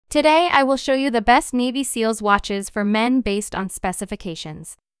Today I will show you the best Navy SEALs watches for men based on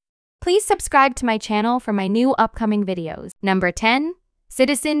specifications. Please subscribe to my channel for my new upcoming videos. Number 10.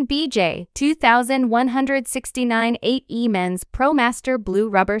 Citizen BJ 2169 8E Men's ProMaster Blue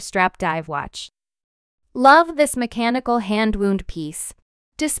Rubber Strap Dive Watch. Love this mechanical hand wound piece.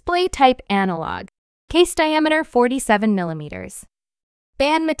 Display type analog. Case diameter 47 mm.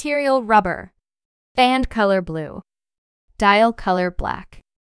 Band material rubber. Band color blue. Dial color black.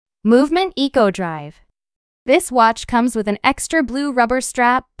 Movement Eco Drive. This watch comes with an extra blue rubber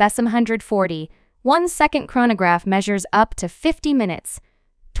strap, BESM 140. 1-second chronograph measures up to 50 minutes.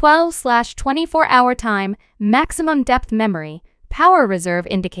 12/24-hour time, maximum depth memory, power reserve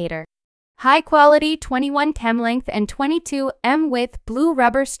indicator. High quality 21 cm length and 22 m width blue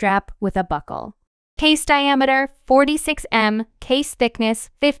rubber strap with a buckle. Case diameter 46 m, case thickness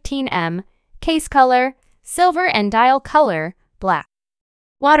 15 m, case color silver and dial color black.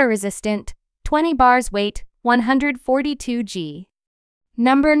 Water resistant, 20 bars weight, 142 g.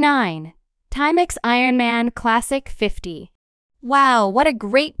 Number 9. Timex Ironman Classic 50. Wow, what a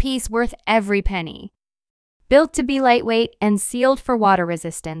great piece worth every penny. Built to be lightweight and sealed for water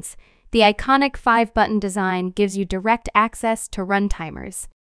resistance, the iconic 5-button design gives you direct access to run timers.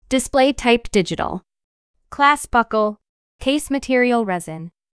 Display type digital. Clasp buckle. Case material resin.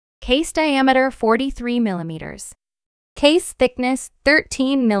 Case diameter 43 mm. Case thickness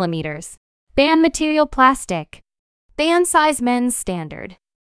 13 mm. Band material plastic. Band size men's standard.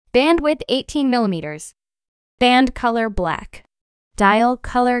 Band width 18 mm. Band color black. Dial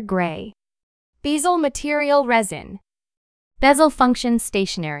color gray. Bezel material resin. Bezel function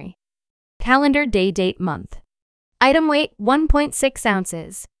stationary. Calendar day date month. Item weight 1.6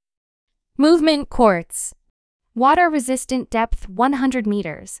 ounces. Movement quartz. Water resistant depth 100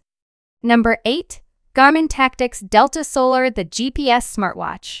 meters. Number 8. Garmin Tactix Delta Solar The GPS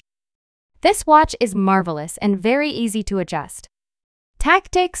Smartwatch. This watch is marvelous and very easy to adjust.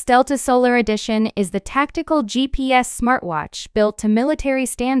 Tactix Delta Solar Edition is the tactical GPS smartwatch built to military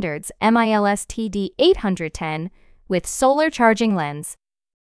standards MILSTD 810 with solar charging lens.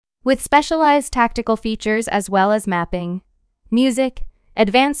 With specialized tactical features as well as mapping, music,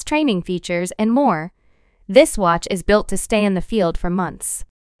 advanced training features, and more, this watch is built to stay in the field for months.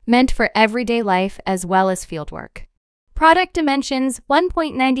 Meant for everyday life as well as fieldwork. Product dimensions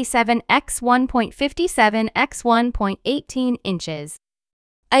 1.97 x 1.57 x 1.18 inches.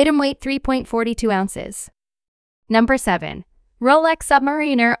 Item weight 3.42 ounces. Number 7. Rolex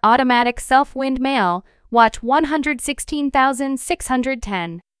Submariner Automatic Self-Windmill Watch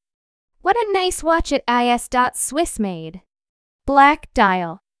 116,610. What a nice watch at is. Swiss made. Black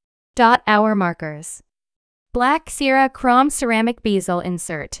dial. Hour markers. Black Sierra chrome ceramic bezel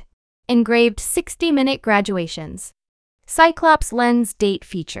insert. Engraved 60-minute graduations. Cyclops lens date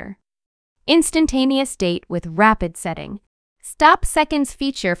feature. Instantaneous date with rapid setting. Stop seconds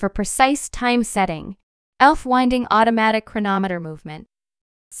feature for precise time setting. ELF winding automatic chronometer movement.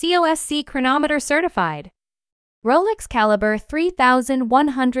 COSC chronometer certified. Rolex caliber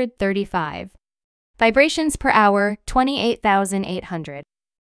 3135. Vibrations per hour 28,800.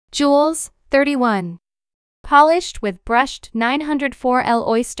 Jewels 31. Polished with brushed 904L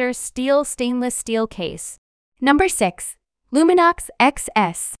oyster steel stainless steel case. Number 6. Luminox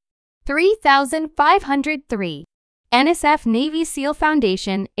XS 3503. NSF Navy SEAL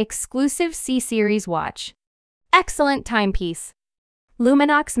Foundation exclusive C-Series watch. Excellent timepiece.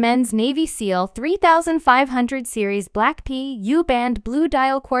 Luminox Men's Navy SEAL 3500 Series Black P U-Band Blue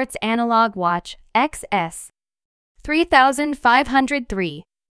Dial Quartz Analog Watch XS 3503.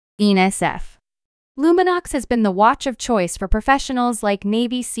 NSF. Luminox has been the watch of choice for professionals like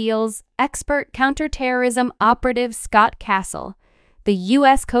Navy SEALs, expert counterterrorism operative Scott Castle, the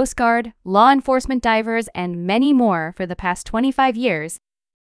U.S. Coast Guard, law enforcement divers, and many more for the past 25 years.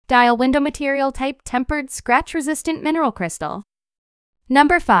 Dial window material type tempered scratch-resistant mineral crystal.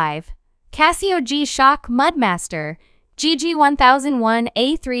 Number 5. Casio G-Shock MUDMASTER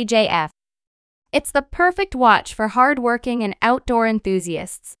GG1001A3JF. It's the perfect watch for hard-working and outdoor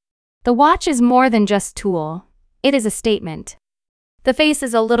enthusiasts. The watch is more than just tool. It is a statement. The face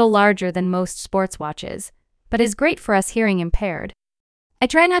is a little larger than most sports watches, but is great for us hearing impaired. I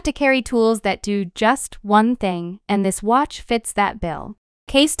try not to carry tools that do just one thing, and this watch fits that bill.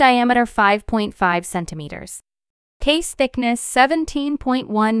 Case diameter 5.5 centimeters. Case thickness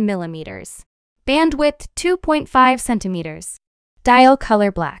 17.1 millimeters. Band width 2.5 centimeters. Dial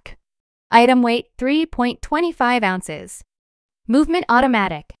color black. Item weight 3.25 ounces. Movement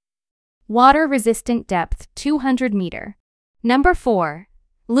automatic. Water resistant depth 200 meter. Number 4.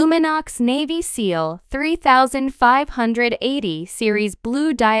 Luminox Navy Seal 3580 Series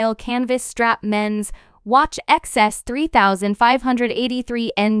Blue Dial Canvas Strap Men's Watch XS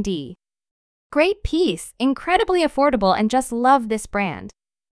 3583 ND. Great piece, incredibly affordable, and just love this brand.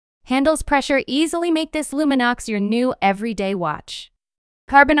 Handles pressure easily make this Luminox your new everyday watch.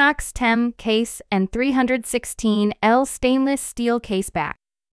 Carbonox TEM case and 316L stainless steel case back.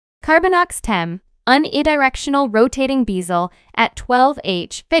 Carbonox TEM, unidirectional rotating bezel at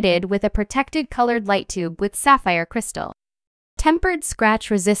 12H fitted with a protected colored light tube with sapphire crystal. Tempered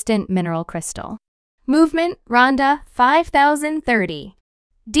scratch-resistant mineral crystal. Movement Ronda 5030.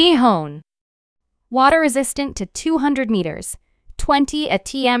 D-Hone. Water-resistant to 200 meters. 20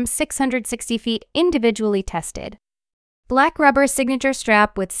 ATM 660 feet individually tested. Black rubber signature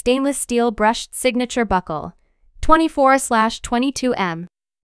strap with stainless steel brushed signature buckle. 24/22M.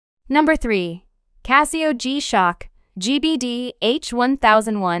 Number 3. Casio G-Shock GBD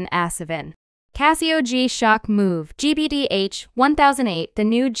H1001 Asavin. Casio G-Shock Move GBD H1008. The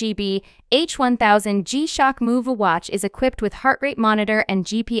new GB H1000 G-Shock Move watch is equipped with heart rate monitor and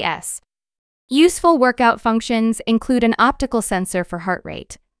GPS. Useful workout functions include an optical sensor for heart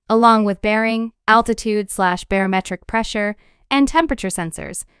rate, along with bearing, altitude/barometric pressure, and temperature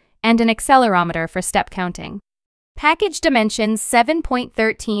sensors, and an accelerometer for step counting. Package dimensions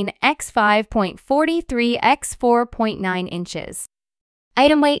 7.13 x 5.43 x 4.9 inches.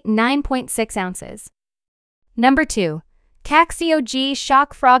 Item weight 9.6 ounces. Number 2. Casio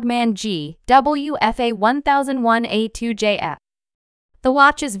G-Shock Frogman G WFA 1001A2JF. The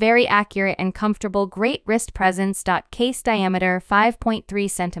watch is very accurate and comfortable. Great wrist presence. Case diameter 5.3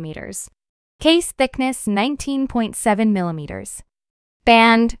 centimeters. Case thickness 19.7 millimeters.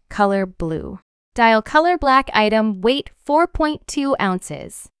 Band color blue. Dial color black. Item weight 4.2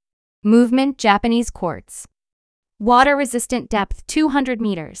 ounces. Movement Japanese quartz. Water resistant. Depth 200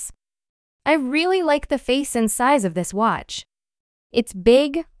 meters. I really like the face and size of this watch. It's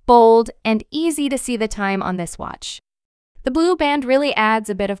big, bold, and easy to see the time on this watch. The blue band really adds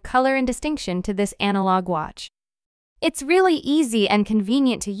a bit of color and distinction to this analog watch. It's really easy and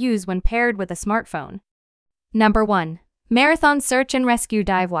convenient to use when paired with a smartphone. Number 1. Marathon Search and Rescue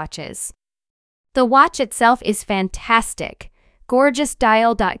Dive Watches. The watch itself is fantastic. Gorgeous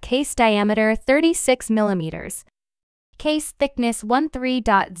dial. Case diameter 36 millimeters. Case thickness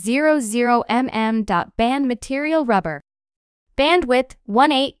 13.00 mm. Band material rubber. Band width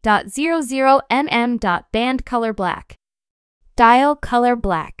 18.00 mm. Band color black. Dial color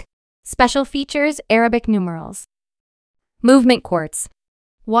black. Special features Arabic numerals. Movement quartz.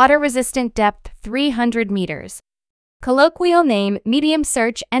 Water resistant. Depth 300 meters. Colloquial name medium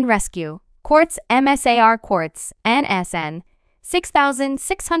search and rescue. Quartz MSAR quartz NSN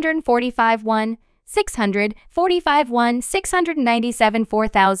 6645 1 645 1 697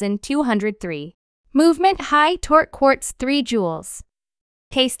 4203. Movement high torque quartz 3 joules.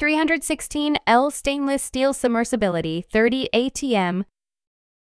 Case 316L stainless steel submersibility 30 ATM